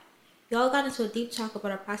we had. We all got into a deep talk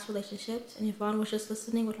about our past relationships, and Yvonne was just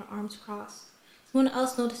listening with her arms crossed. Someone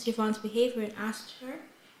else noticed Yvonne's behavior and asked her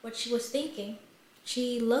what she was thinking.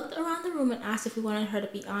 She looked around the room and asked if we wanted her to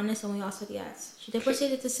be honest, and we all said yes. She then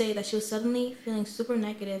proceeded to say that she was suddenly feeling super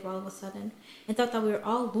negative all of a sudden, and thought that we were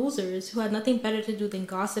all losers who had nothing better to do than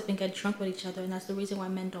gossip and get drunk with each other, and that's the reason why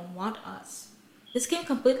men don't want us. This came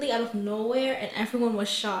completely out of nowhere, and everyone was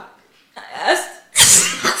shocked. I asked...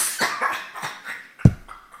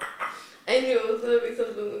 I knew it was going to be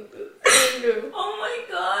something like this. I knew. Oh my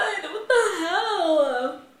god, what the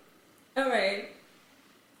hell? Alright.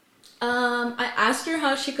 I asked her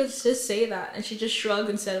how she could just say that, and she just shrugged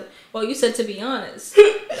and said, well, you said to be honest.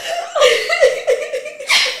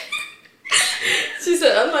 She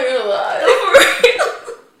said, I'm not gonna lie. No, for real.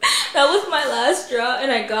 That was my last straw,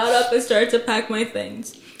 and I got up and started to pack my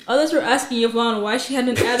things. Others were asking Yvonne why she had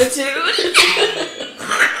an attitude.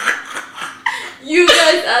 You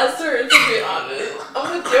guys asked her to be honest.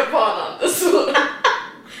 I'm with Yvonne on this one.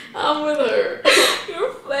 I'm with her.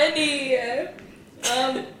 You're funny.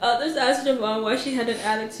 Others asked Yvonne why she had an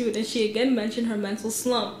attitude, and she again mentioned her mental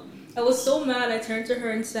slump. I was so mad I turned to her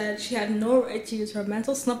and said she had no right to use her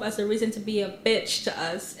mental slump as a reason to be a bitch to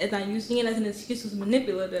us, and that using it as an excuse was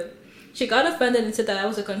manipulative. She got offended and said that I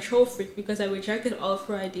was a control freak because I rejected all of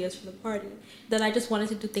her ideas for the party, that I just wanted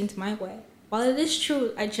to do things my way. While it is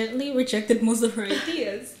true, I gently rejected most of her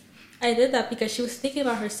ideas. I did that because she was thinking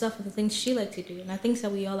about herself and the things she liked to do, and the things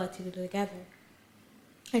that we all like to do together.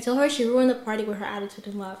 I told her she ruined the party with her attitude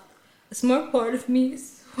and left. A small part of me...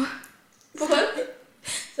 What?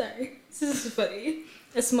 Sorry, this is funny.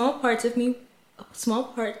 A small part of me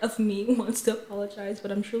wants to apologize,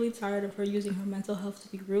 but I'm truly tired of her using her mental health to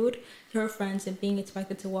be rude to her friends and being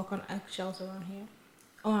expected to walk on eggshells around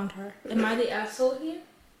her. Am I the asshole here?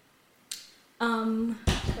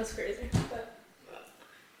 That's crazy. But...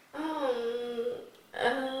 I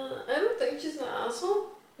don't think she's an asshole,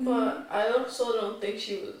 but I also don't think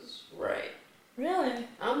she was right. Really?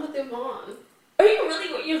 I'm with Yvonne. Are you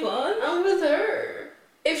really with Yvonne? I'm with her.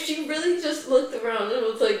 If she really just looked around and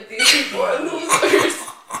was like, these people are losers,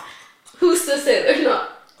 who's to say they're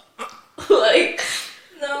not? Like...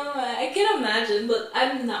 No, I can imagine, but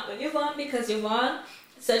I'm not with Yvonne because Yvonne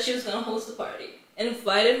said she was going to host the party and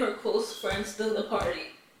invited her close friends to the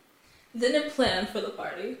party. Didn't plan for the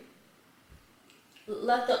party.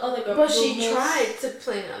 Let the other girl... But she tried to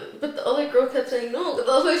plan, but the other girl kept saying no, because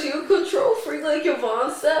otherwise she would control freak like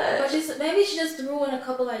Yvonne said. But maybe she just threw in a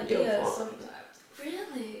couple ideas Yvonne. sometimes.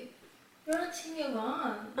 Really? You're on Team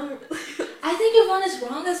Yvonne. I'm I think Yvonne is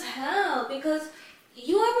wrong as hell because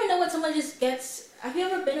you ever know when someone just gets... Have you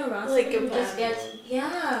ever been around someone like a who just bad gets... one.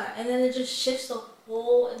 Yeah, and then it just shifts the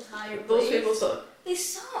whole entire place. Those people suck. They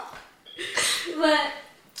suck. But,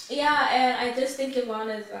 yeah, and I just think Yvonne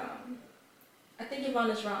is... I think Yvonne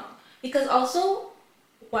is wrong. Because also,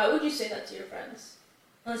 why would you say that to your friends?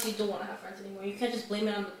 Unless you don't want to have friends anymore. You can't just blame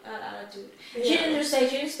it on that attitude. Yeah. She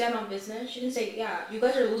didn't stand on business. She didn't say, yeah, you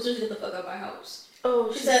guys are losers, get the fuck out of my house.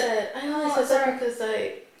 Oh, she said I only said that because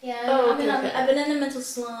Yeah, Oh, okay, I've been in a mental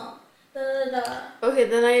slump. Okay,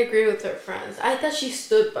 then I agree with her friends. I thought she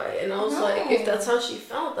stood by it, and I was No. like, if that's how she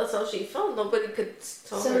felt, that's how she felt. Nobody could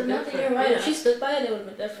tell So her nothing, different. you're right. Yeah. If she stood by it, it would have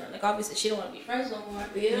been different. Like, obviously, she don't want to be friends no more.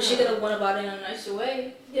 Yeah. But she could have went about it in a nicer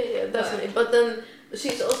way. Yeah, definitely. But then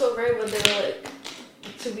she's also right when they were like,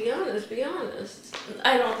 to be honest, be honest.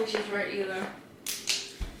 I don't think she's right either.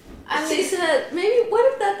 She said, maybe,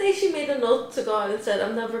 what if that day she made a note to God and said,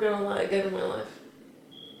 I'm never going to lie again in my life?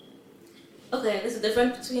 Okay, there's a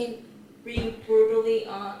difference between being brutally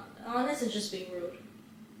honest and just being rude.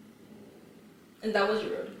 And that was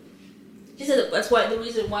rude. She said that's why the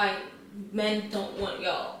reason why men don't want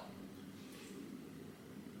y'all.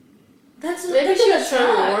 Maybe she was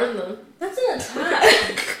trying to warn them. That's an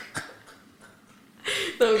attack.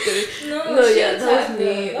 No, I'm kidding. No, yeah, that was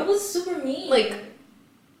mean. That was super mean. Like,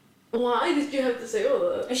 why did you have to say all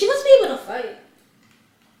that? And she must be able to fight.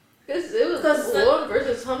 Because it was one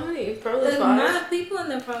versus how many? Probably There's 5. mad people in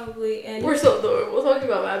there probably. And We're so adorable. We're talking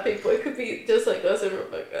about mad people. It could be just like us and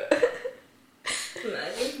Rebecca.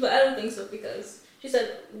 But I don't think so because she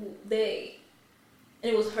said they,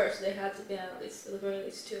 and it was her, so they had to be at the very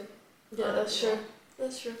least 2. Yeah, that's true.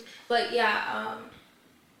 That's true. But yeah,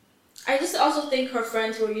 I just also think her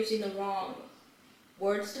friends were using the wrong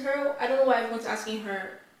words to her. I don't know why everyone's asking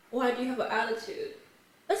her, why do you have an attitude?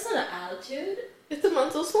 That's not an attitude. It's a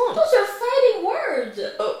mental slump. Those are fighting words.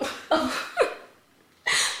 Oh.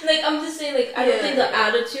 Like, I'm just saying, like, I don't think the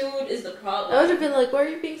attitude is the problem. I would have been like, why are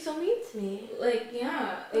you being so mean to me? Like,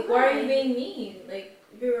 yeah. Like, why are you being mean? Like,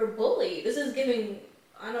 you're a bully. This is giving,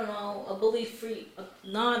 I don't know, a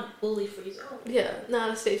non-bully free zone. Yeah, not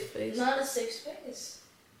a safe space. Not a safe space.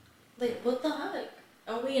 Like, what the heck?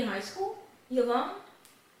 Are we in high school? Yvonne?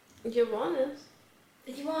 Yvonne is.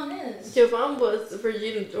 Yvonne is. Yvonne was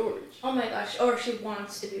Regina George. Oh my gosh. Or she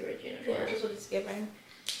wants to be Regina George. Yeah. That's what it's giving.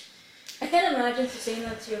 I can't imagine saying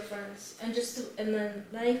that to your friends and and then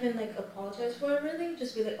not even like apologize for it really.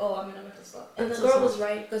 Just be like, oh, I'm in a mental slump. And the girl was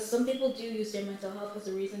right because some people do use their mental health as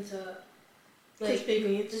a reason to like just be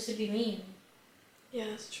mean. Just to be mean. Yeah,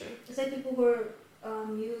 that's true. It's like people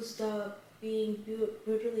who used being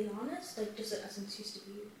brutally honest, like just as an excuse to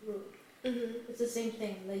be rude. Mm-hmm. It's the same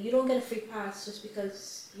thing. Like, you don't get a free pass just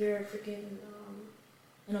because you're freaking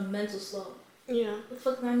in a mental slump. Yeah. What the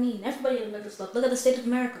fuck do I mean? Everybody in a mental slump. Look at the state of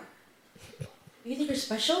America. You think you're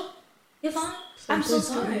special? Yvonne? I'm so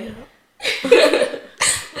sorry.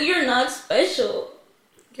 You're not special.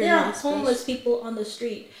 There are homeless people on the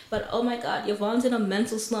street. But oh my god, Yvonne's in a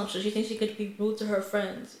mental slump, so she thinks she could be rude to her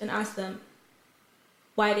friends and ask them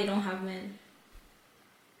why they don't have men.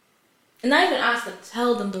 And not even ask them,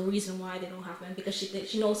 tell them the reason why they don't have men, because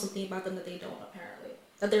she knows something about them that they don't, apparently.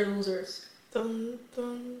 That they're losers. Dun,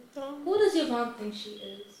 dun, dun. Who does Yvonne think she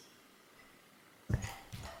is?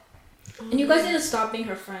 And you guys need to stop being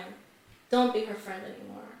her friend. Don't be her friend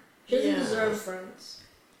anymore. She doesn't deserve friends.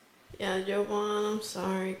 Yeah, Yvonne, I'm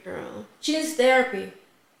sorry, girl. She needs therapy.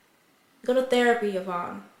 Go to therapy,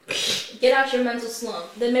 Yvonne. Get out your mental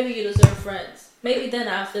slump. Then maybe you deserve friends. Maybe then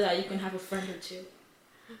after that you can have a friend or two.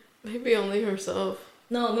 Maybe only herself.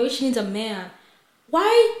 No, maybe she needs a man.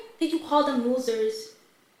 Why did you call them losers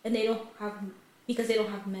and they don't have, because they don't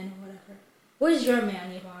have men or whatever? Where's your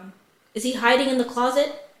man, Yvonne? Is he hiding in the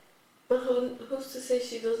closet? But who's to say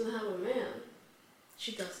she doesn't have a man?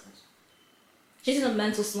 She doesn't. She's in a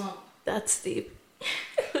mental slump. That's deep.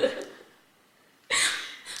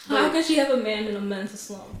 How can she have a man in a mental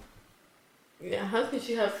slump? Yeah, how can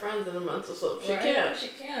she have friends in a mental slump? She Right? can't. She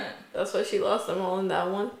can't. That's why she lost them all in that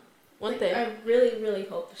one day. I really, really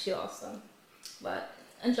hope she lost them. But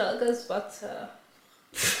Angelica's about to...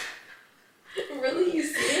 Really? You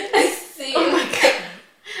see it? I see Oh it. my god.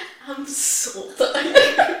 I'm so tired.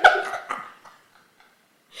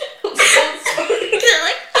 I'm so sorry.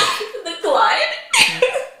 Decline?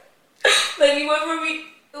 Like you went from me,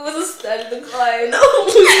 it was a steady decline. No,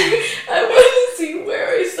 I want to see where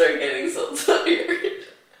I start getting so tired.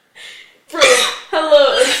 Bro, hello.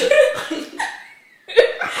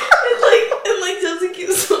 and like Chelsea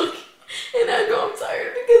keeps talking, and I know I'm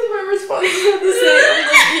tired because my responses are the same. I'm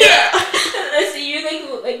like, yeah. And I see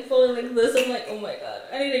you like falling like this. I'm like, oh my god,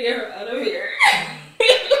 I need to get her out of here.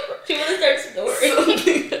 She wanna start snoring.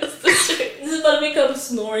 Something has to change. This is about to become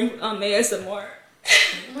snoring ASMR.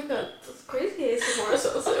 Oh my god, that's crazy ASMR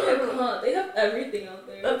sounds. Oh my god, they have everything out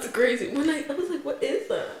there. That's crazy. When I was like, what is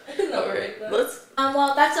that? I didn't know. Alright, let's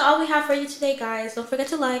well, that's all we have for you today, guys. Don't forget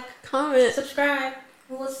to like, comment. subscribe,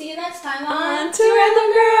 and we'll see you next time On on Two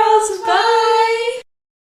Random Girls. Bye.